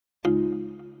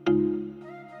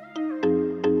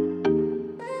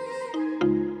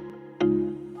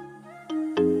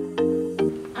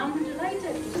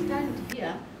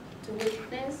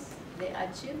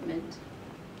achievement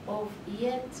of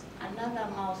yet another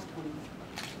milestone,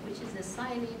 which is the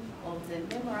signing of the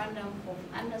Memorandum of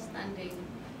Understanding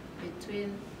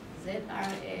between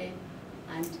ZRA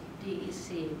and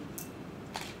DEC.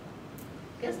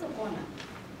 Guest of honor,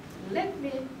 let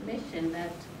me mention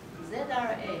that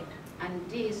ZRA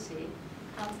and DEC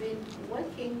have been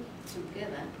working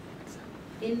together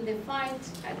in the fight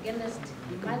against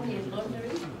money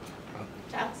laundering,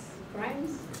 tax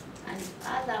crimes, and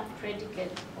other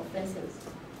predicate offenses.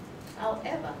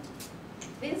 However,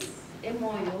 this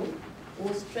MoU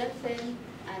will strengthen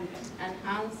and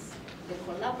enhance the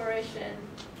collaboration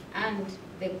and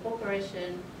the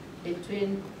cooperation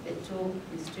between the two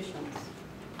institutions.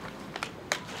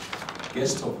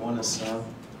 Guest of honor, sir,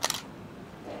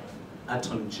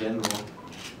 Attorney General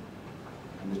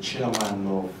and the Chairman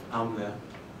of AMLA,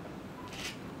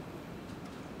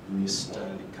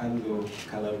 Mr. Likando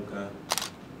Kalaruka,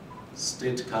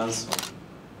 State Council.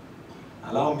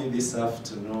 Allow me this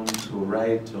afternoon to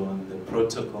write on the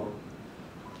protocol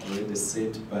already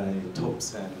set by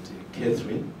Tops and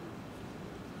Catherine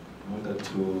in order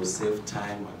to save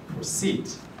time and proceed.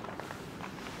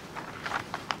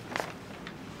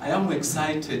 I am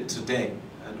excited today,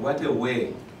 and what a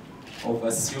way of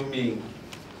assuming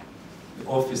the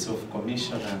office of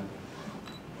Commissioner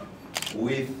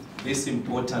with this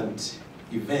important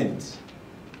event.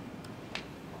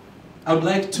 I would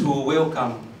like to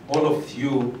welcome all of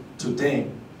you today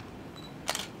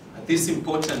at this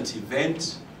important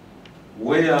event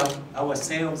where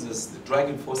ourselves as the Drug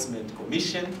Enforcement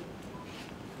Commission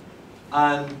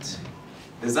and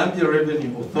the Zambia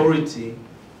Revenue Authority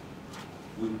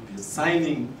will be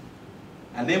signing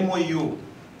an MoU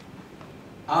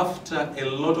after a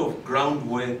lot of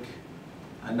groundwork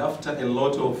and after a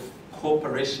lot of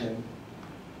cooperation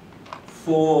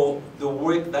for the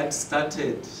work that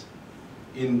started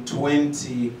in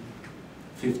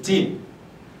 2015.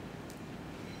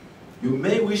 You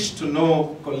may wish to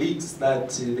know, colleagues,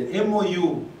 that the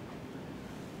MoU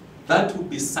that will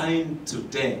be signed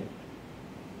today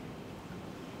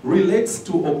relates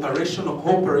to operational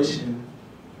cooperation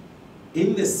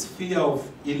in the sphere of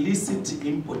illicit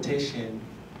importation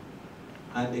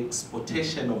and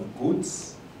exportation of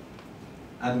goods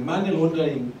and money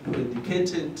laundering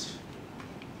predicated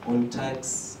on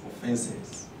tax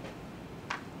offenses.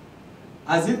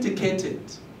 As indicated,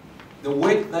 the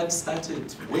work that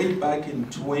started way back in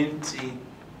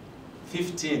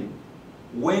 2015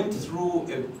 went through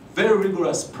a very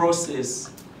rigorous process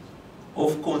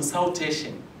of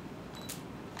consultation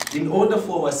in order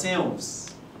for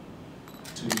ourselves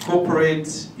to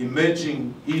incorporate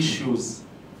emerging issues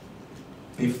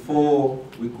before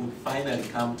we could finally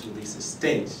come to this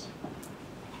stage.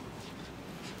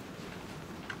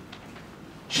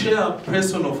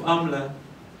 Chairperson of AMLA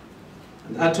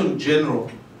and Attorney General,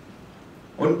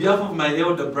 on behalf of my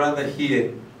elder brother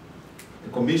here,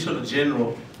 the Commissioner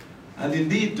General, and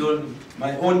indeed on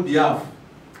my own behalf,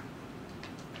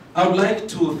 I would like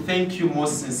to thank you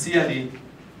most sincerely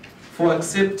for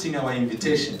accepting our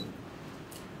invitation.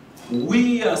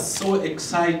 We are so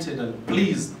excited and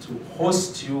pleased to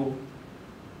host you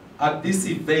at this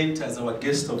event as our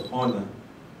guest of honor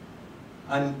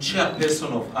and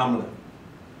chairperson of AMLA,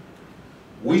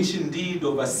 which indeed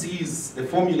oversees the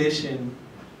formulation,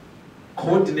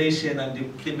 coordination, and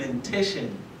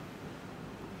implementation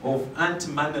of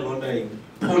anti-money laundering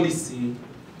policy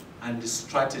and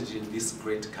strategy in this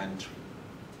great country.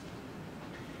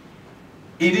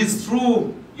 It is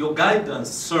through your guidance,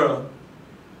 sir,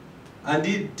 and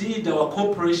indeed our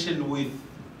cooperation with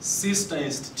sister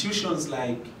institutions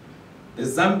like the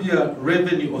Zambia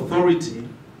Revenue Authority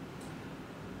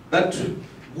that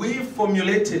we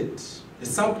formulated a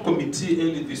subcommittee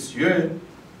early this year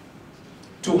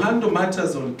to handle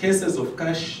matters on cases of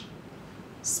cash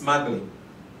smuggling.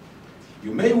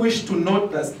 You may wish to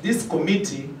note that this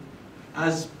committee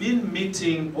has been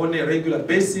meeting on a regular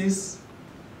basis,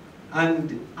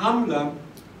 and AMLA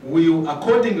will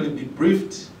accordingly be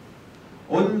briefed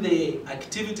on the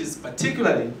activities,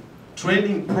 particularly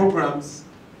training programs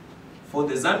for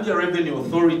the Zambia Revenue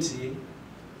Authority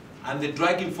and the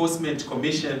Drug Enforcement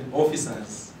Commission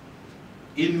officers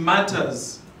in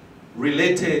matters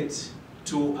related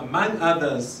to, among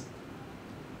others,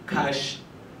 cash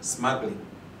smuggling.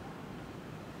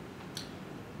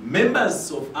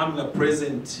 Members of AMLA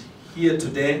present here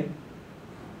today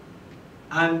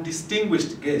and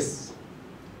distinguished guests,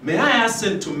 may I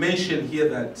hasten to mention here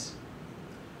that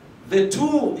the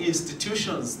two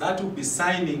institutions that will be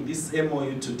signing this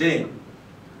MoU today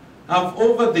have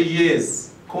over the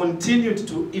years continued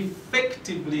to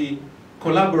effectively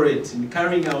collaborate in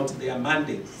carrying out their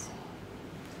mandates.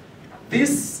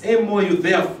 This MOU,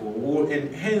 therefore, will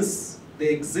enhance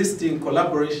the existing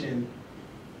collaboration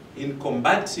in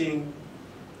combating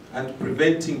and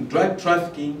preventing drug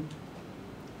trafficking,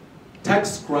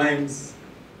 tax crimes,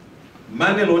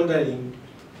 money laundering,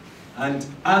 and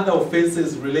other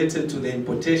offenses related to the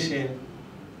importation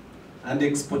and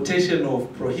exportation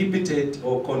of prohibited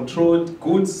or controlled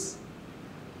goods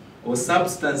or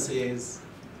substances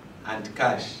and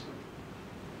cash.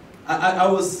 I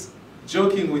was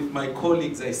joking with my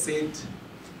colleagues. I said,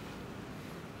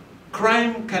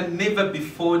 crime can never be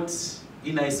fought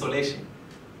in isolation.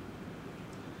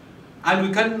 And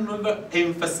we can never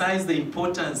emphasize the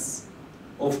importance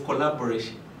of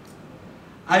collaboration.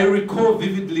 I recall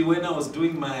vividly when I was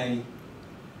doing my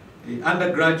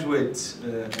undergraduate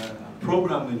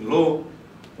program in law,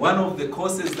 one of the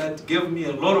courses that gave me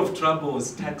a lot of trouble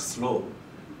was tax law.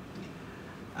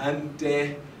 And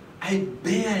I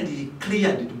barely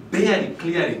clearing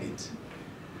it.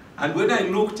 And when I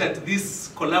looked at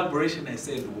this collaboration, I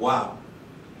said, wow,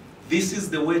 this is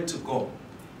the way to go.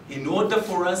 In order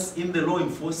for us in the law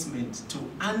enforcement to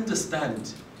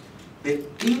understand the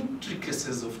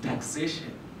intricacies of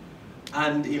taxation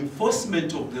and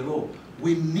enforcement of the law,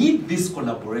 we need this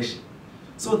collaboration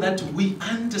so that we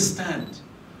understand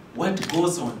what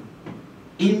goes on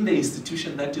in the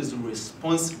institution that is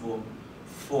responsible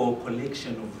for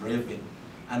collection of revenue.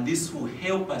 And this will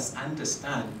help us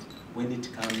understand when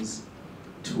it comes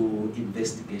to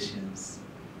investigations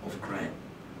of crime.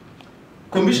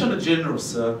 Commissioner General,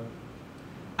 sir,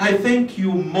 I thank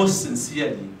you most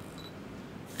sincerely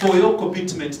for your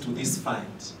commitment to this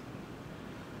fight,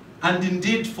 and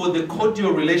indeed for the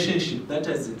cordial relationship that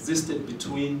has existed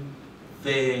between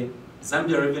the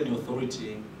Zambia Revenue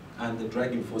Authority and the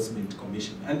Drug Enforcement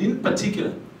Commission, and in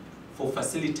particular for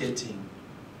facilitating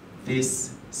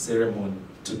this ceremony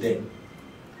today.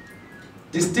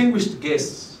 Distinguished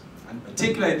guests, and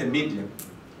particularly the media,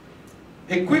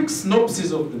 a quick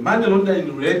synopsis of the money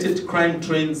laundering related crime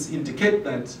trends indicate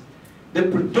that the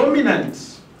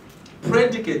predominant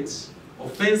predicate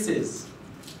offenses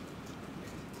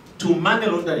to money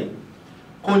laundering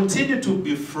continue to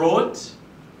be fraud,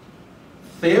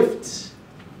 theft,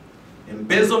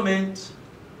 embezzlement,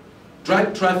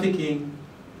 drug trafficking,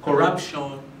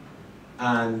 corruption,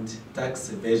 and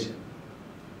tax evasion.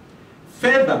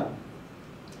 Further,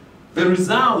 the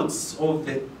results of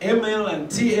the ML and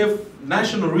TF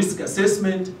National Risk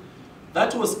Assessment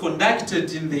that was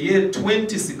conducted in the year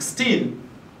 2016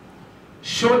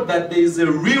 showed that there is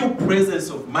a real presence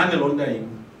of money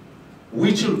laundering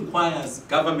which requires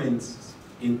government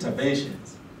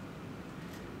interventions.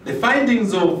 The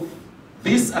findings of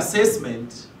this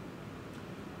assessment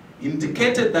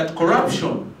indicated that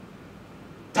corruption,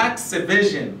 tax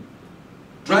evasion,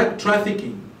 drug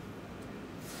trafficking,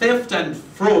 theft and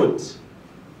fraud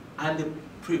are the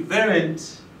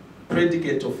prevalent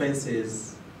predicate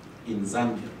offenses in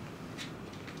Zambia.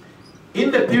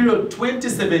 In the period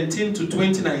 2017 to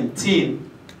 2019,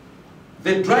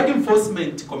 the Drug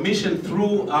Enforcement Commission,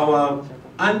 through our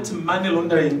Anti-Money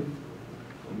Laundering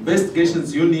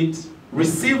Investigations Unit,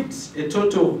 received a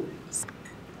total of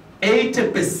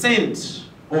 80%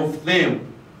 of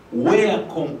them were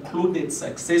concluded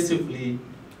successively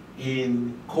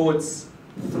in courts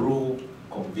through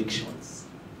convictions.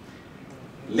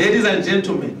 Ladies and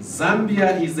gentlemen,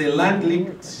 Zambia is a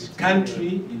landlocked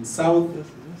country in South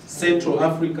Central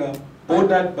Africa,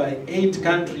 bordered by 8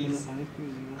 countries,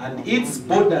 and its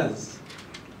borders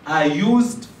are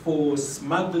used for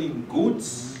smuggling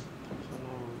goods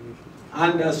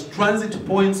and as transit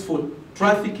points for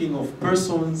trafficking of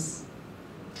persons,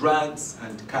 drugs,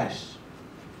 and cash.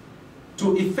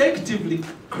 To effectively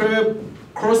curb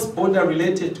cross-border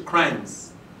related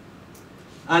crimes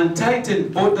and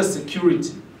tighten border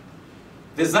security,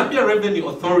 the Zambia Revenue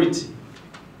Authority,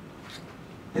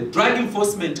 the Drug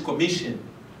Enforcement Commission,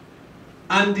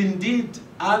 and indeed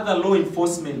other law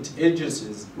enforcement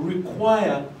agencies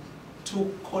require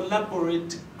to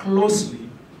collaborate closely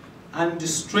and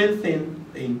strengthen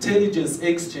the intelligence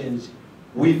exchange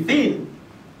within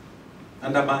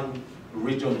and among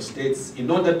regional states in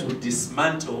order to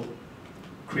dismantle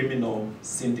criminal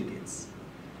syndicates.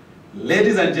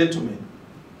 Ladies and gentlemen,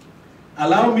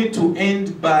 allow me to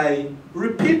end by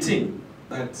repeating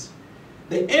that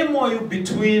the MOU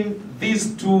between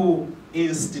these two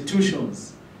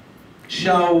institutions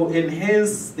shall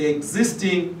enhance the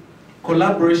existing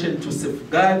collaboration to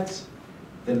safeguard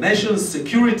the nation's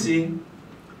security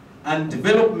and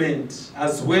development,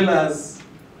 as well as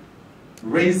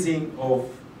raising of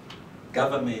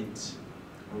government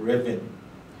revenue.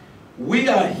 We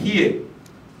are here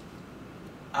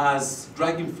as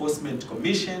Drug Enforcement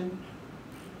Commission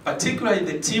particularly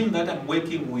the team that I'm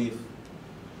working with,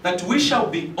 that we shall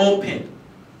be open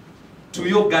to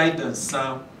your guidance,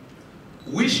 sir.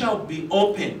 We shall be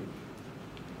open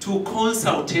to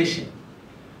consultation.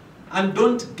 And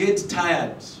don't get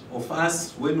tired of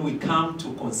us when we come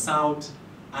to consult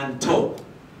and talk.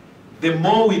 The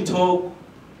more we talk,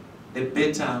 the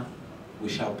better we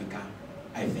shall become.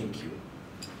 I thank you.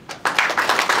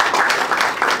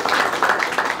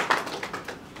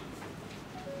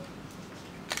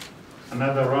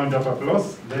 Another round of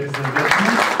applause, ladies and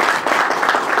gentlemen.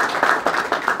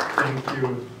 Thank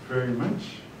you very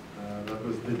much. That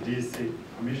was the DEC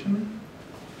Commissioner,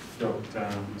 Dr.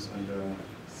 Musanda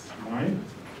Smile.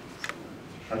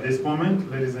 At this moment,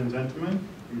 ladies and gentlemen,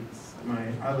 it's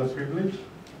my other privilege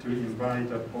to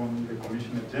invite upon the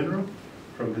Commissioner General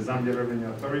from the Zambia Revenue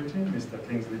Authority, Mr.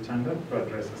 Kingsley Chanda, to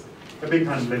address us. A big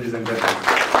hand, ladies and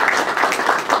gentlemen.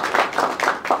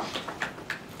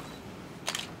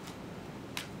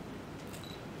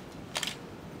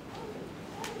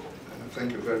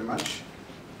 Thank you very much,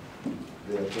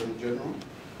 the Attorney General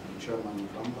and Chairman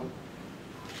of AMBA.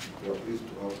 We are pleased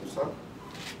to have you, sir,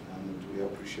 and we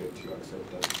appreciate your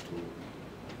acceptance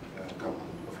to come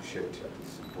and officiate at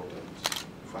this important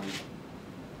function.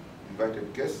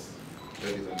 Invited guests,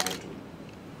 ladies and gentlemen,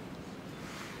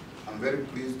 I'm very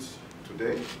pleased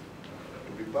today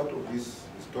to be part of this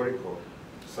historical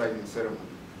signing ceremony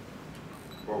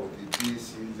of the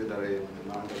DEC ZRA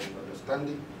Memorandum of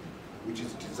Understanding, which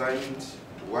is designed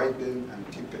to widen and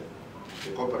deepen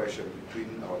the cooperation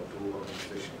between our two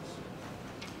organizations.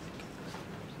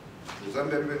 The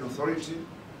Zambia Revenue Authority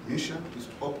mission is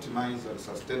to optimize and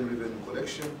sustain revenue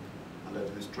collection and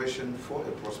administration for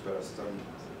a prosperous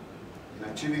Zambia. In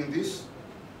achieving this,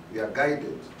 we are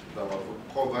guided by our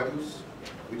core values,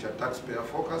 which are taxpayer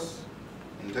focus,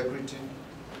 integrity,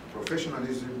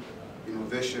 professionalism,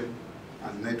 innovation,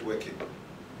 and networking.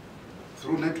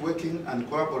 Through networking and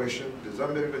collaboration, the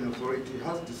Zambia Revenue Authority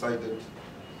has decided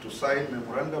to sign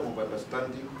Memorandum of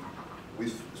Understanding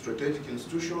with strategic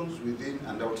institutions within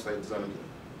and outside Zambia.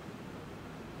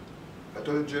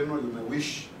 Attorney General, you may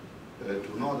wish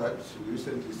to know that we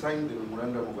recently signed the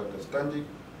Memorandum of Understanding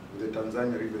with the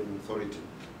Tanzania Revenue Authority,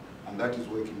 and that is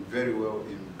working very well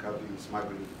in curbing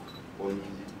smuggling on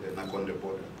the Nakonde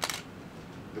border.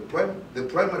 The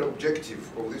primary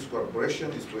objective of this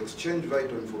collaboration is to exchange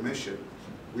vital information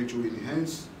which will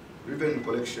enhance revenue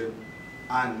collection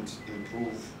and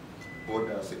improve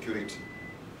border security.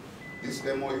 This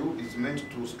MOU is meant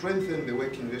to strengthen the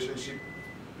working relationship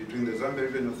between the Zambia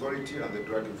Revenue Authority and the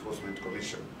Drug Enforcement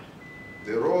Commission.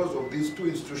 The roles of these two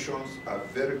institutions are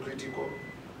very critical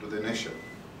to the nation.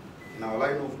 In our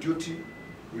line of duty,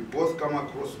 we both come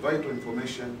across vital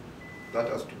information that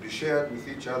has to be shared with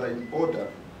each other in order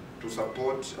to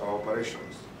support our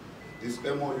operations. This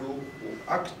MOU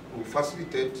will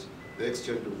facilitate the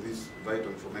exchange of this vital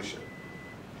information.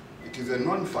 It is a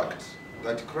known fact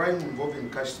that crime involving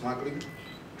cash smuggling,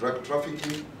 drug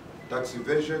trafficking, tax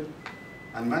evasion,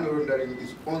 and money laundering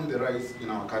is on the rise in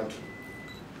our country.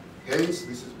 Hence,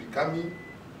 this is becoming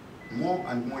more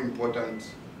and more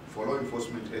important for law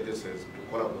enforcement agencies to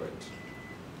collaborate.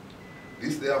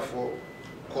 This therefore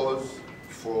calls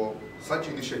for such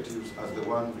initiatives as the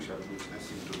one we shall be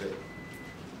witnessing today.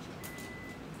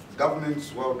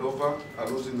 Governments world over are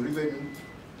losing revenue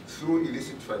through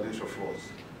illicit financial flows.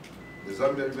 The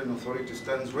Zambia Revenue Authority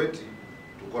stands ready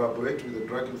to collaborate with the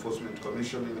Drug Enforcement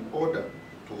Commission in order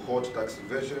to halt tax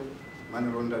evasion,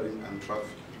 money laundering, and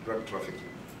drug trafficking.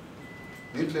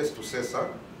 Needless to say, sir,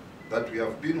 that we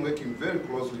have been working very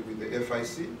closely with the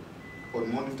FIC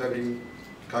on monitoring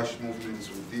cash movements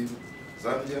within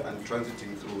Zambia and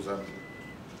transiting through Zambia.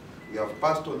 We have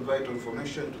passed on vital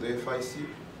information to the FIC,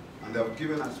 and they have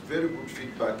given us very good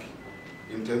feedback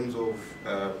in terms of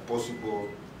possible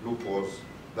loopholes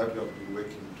that we have been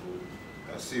working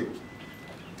to seal.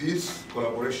 This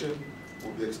collaboration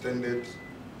will be extended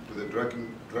to the Drug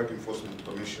Enforcement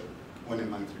Commission on a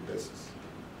monthly basis.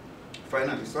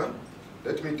 Finally, sir,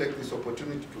 let me take this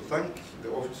opportunity to thank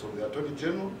the Office of the Attorney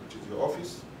General, which is your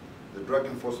office, the Drug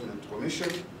Enforcement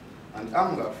Commission, and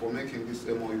AMLA for making this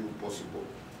MOU possible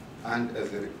and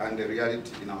a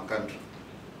reality in our country.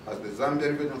 As the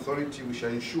Zambia Revenue Authority, we shall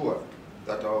ensure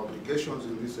that our obligations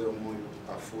in this MOU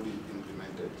are fully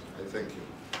implemented. I thank you.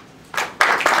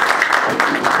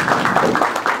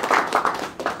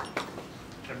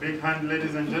 A big hand,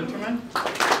 ladies and gentlemen.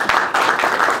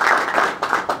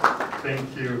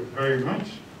 Thank you very much.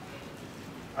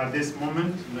 At this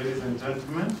moment, ladies and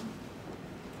gentlemen,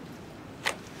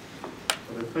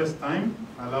 for the first time,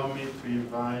 allow me to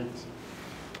invite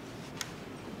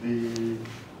the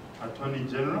Attorney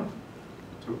General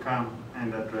to come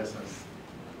and address us.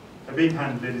 A big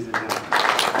hand, ladies and gentlemen.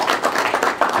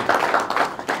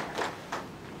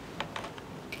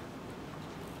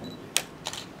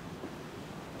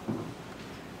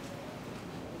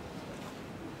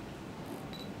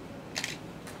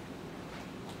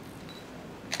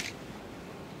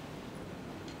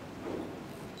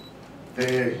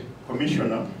 The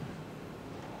Commissioner,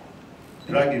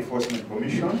 Drug Enforcement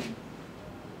Commission,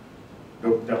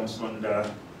 Dr.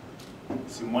 Msonda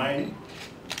Simwai,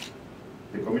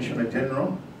 the Commissioner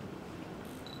General,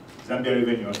 Zambia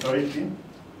Revenue Authority,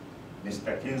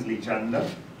 Mr. Kingsley Chanda.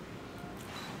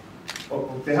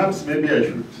 Or perhaps maybe I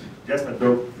should just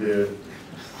adopt the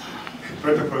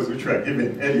protocols which were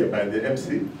given earlier by the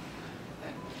MC.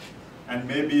 And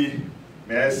maybe,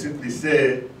 may I simply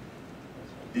say,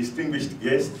 distinguished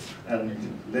guests and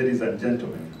ladies and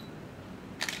gentlemen,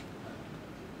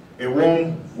 a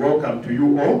warm welcome to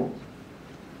you all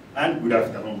and good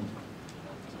afternoon.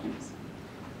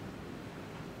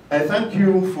 I thank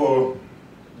you for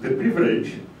the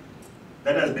privilege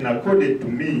that has been accorded to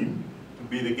me to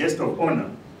be the guest of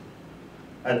honor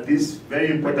at this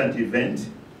very important event,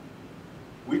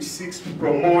 which seeks to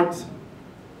promote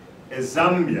a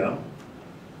Zambia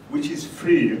which is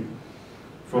free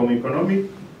from economic,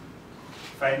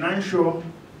 financial,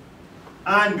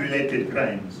 and related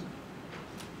crimes.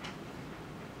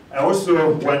 I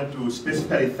also want to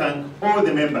specifically thank all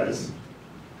the members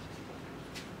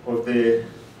of the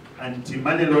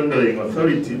Anti-Money Laundering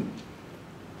Authority,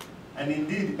 and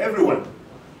indeed everyone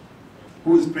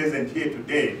who is present here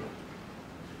today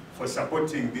for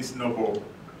supporting this noble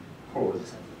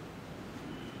cause.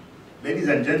 Ladies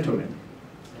and gentlemen,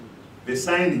 the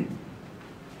signing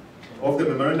of the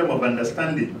Memorandum of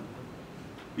Understanding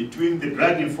between the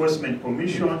Drug Enforcement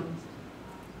Commission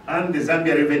and the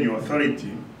Zambia Revenue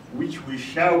Authority, which we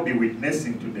shall be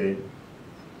witnessing today,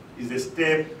 is a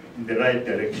step in the right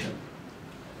direction.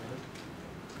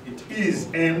 It is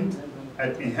aimed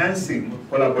at enhancing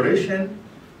collaboration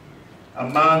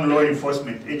among law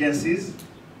enforcement agencies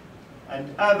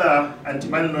and other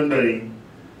anti-money laundering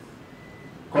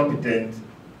competent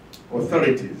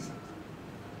authorities.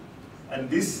 And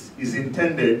this is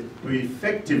intended to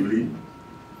effectively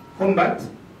combat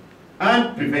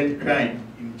and prevent crime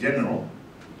in general,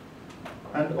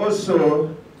 and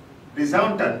also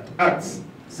resultant acts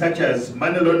such as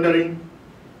money laundering,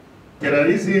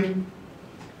 terrorism,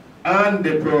 and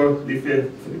the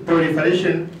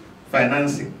proliferation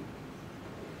financing.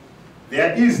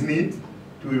 There is need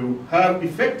to have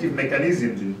effective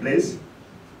mechanisms in place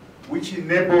which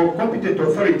enable competent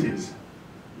authorities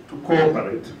to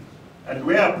cooperate and,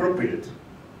 where appropriate,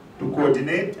 to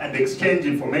coordinate and exchange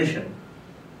information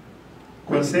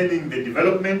concerning the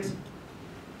development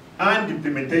and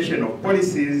implementation of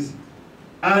policies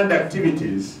and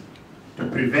activities to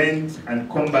prevent and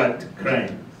combat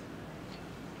crime.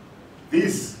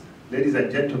 This, ladies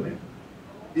and gentlemen,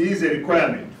 is a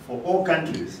requirement for all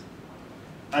countries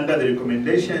under the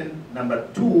recommendation number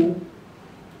 2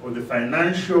 of the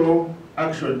Financial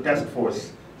Action Task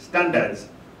Force standards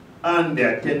and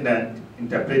the attendant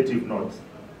interpretive notes.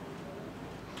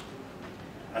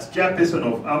 As chairperson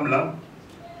of AMLA,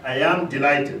 I am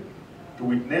delighted to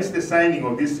witness the signing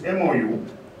of this MOU,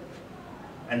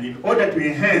 and in order to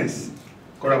enhance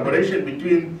collaboration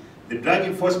between the Drug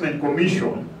Enforcement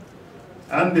Commission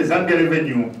and the Zambia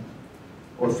Revenue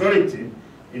Authority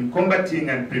in combating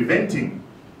and preventing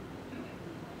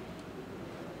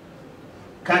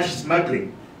cash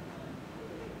smuggling,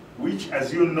 which,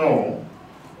 as you know,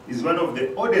 is one of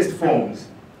the oldest forms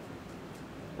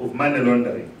of money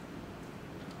laundering.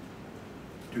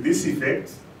 To this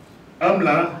effect,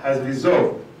 AMLA has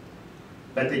resolved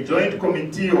that a joint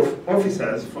committee of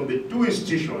officers from the two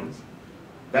institutions,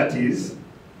 that is,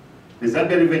 the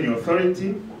Zambia Revenue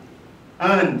Authority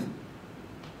and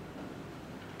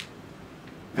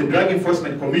the Drug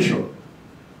Enforcement Commission,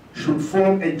 should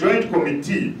form a joint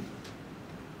committee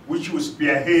which will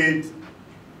spearhead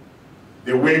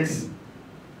the works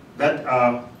that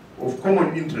are of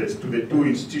common interest to the two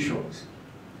institutions.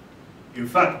 In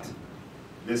fact,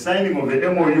 the signing of the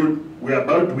MOU we are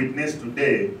about to witness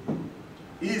today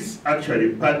is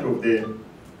actually part of the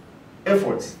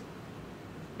efforts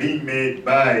being made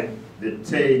by the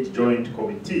Trade Joint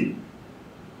Committee.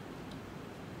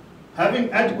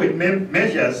 Having adequate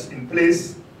measures in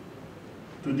place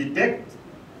to detect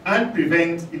and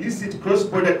prevent illicit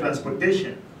cross-border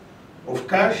transportation of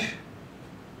cash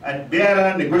and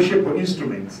bearer negotiable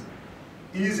instruments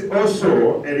is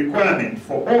also a requirement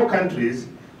for all countries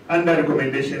under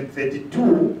Recommendation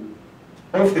 32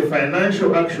 of the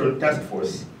Financial Action Task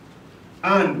Force,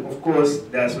 and of course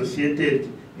the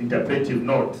associated interpretive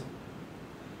note.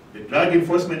 The Drug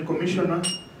Enforcement Commissioner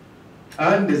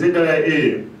and the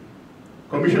ZRA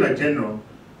Commissioner General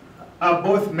are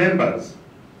both members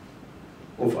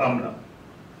of AMLA.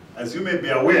 As you may be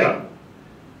aware,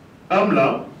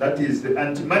 AMLA, that is the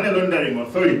Anti-Money Laundering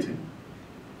Authority,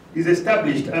 is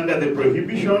established under the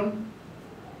Prohibition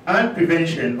and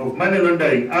Prevention of Money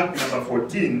Laundering Act number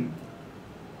 14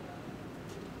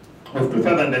 of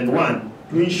 2001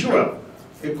 to ensure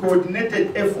a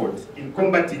coordinated effort in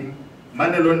combating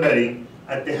money laundering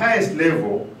at the highest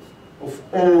level of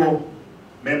all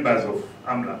members of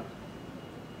AMLA.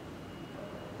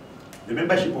 The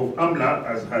membership of AMLA,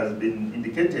 as has been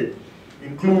indicated,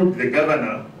 include the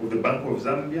Governor of the Bank of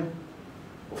Zambia,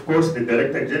 of course the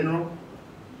Director General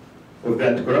of the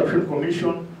Anti-Corruption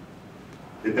Commission,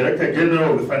 the Director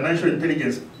General of the Financial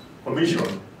Intelligence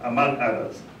Commission, among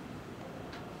others.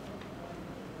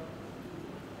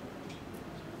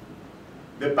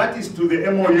 The parties to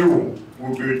the MOU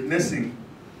we'll be witnessing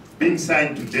being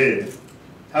signed today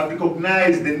have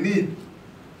recognized the need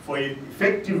for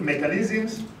effective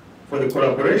mechanisms for the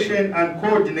collaboration and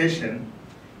coordination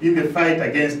in the fight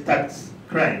against tax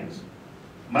crimes,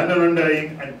 money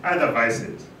laundering, and other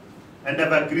vices, and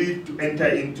have agreed to enter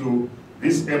into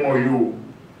this MOU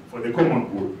for the common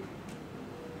good.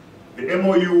 The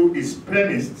MOU is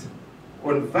premised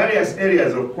on various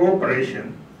areas of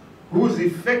cooperation whose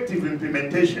effective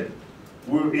implementation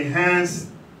will enhance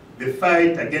the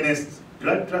fight against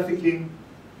drug trafficking,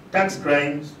 tax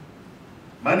crimes,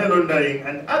 money laundering,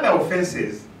 and other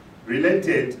offenses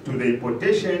related to the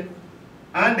importation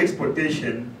and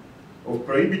exportation of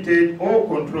prohibited or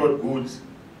controlled goods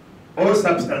or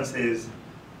substances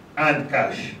and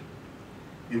cash.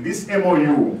 In this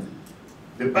MOU,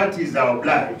 the parties are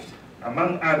obliged,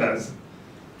 among others,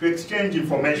 to exchange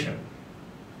information,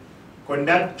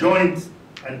 conduct joint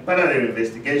and parallel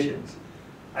investigations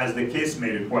as the case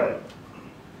may require,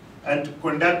 and to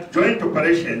conduct joint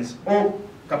operations or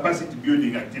capacity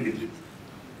building activities.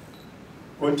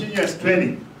 Continuous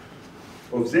training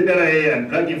of ZRA and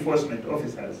drug enforcement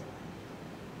officers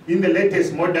in the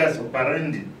latest modus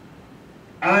operandi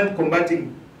and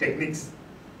combating techniques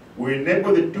will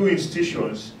enable the two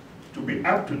institutions to be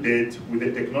up to date with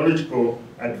the technological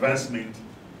advancement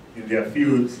in their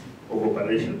fields of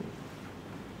operation.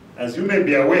 As you may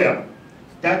be aware,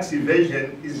 tax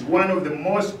evasion is one of the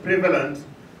most prevalent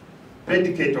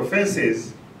predicate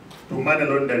offenses to money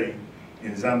laundering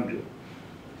in Zambia.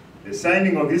 The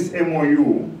signing of this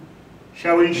MOU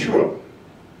shall ensure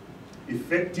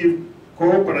effective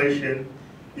cooperation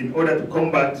in order to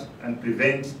combat and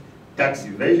prevent tax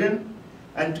evasion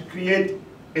and to create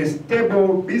a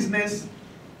stable business,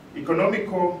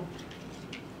 economical,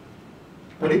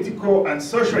 political, and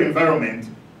social environment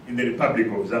in the Republic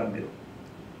of Zambia.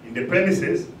 In the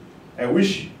premises, I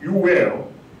wish you well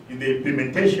in the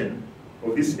implementation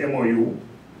of this MOU,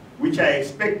 which I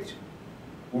expect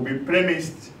will be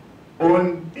premised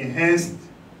on enhanced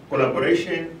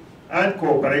collaboration and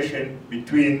cooperation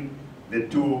between the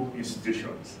two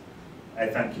institutions. I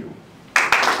thank you.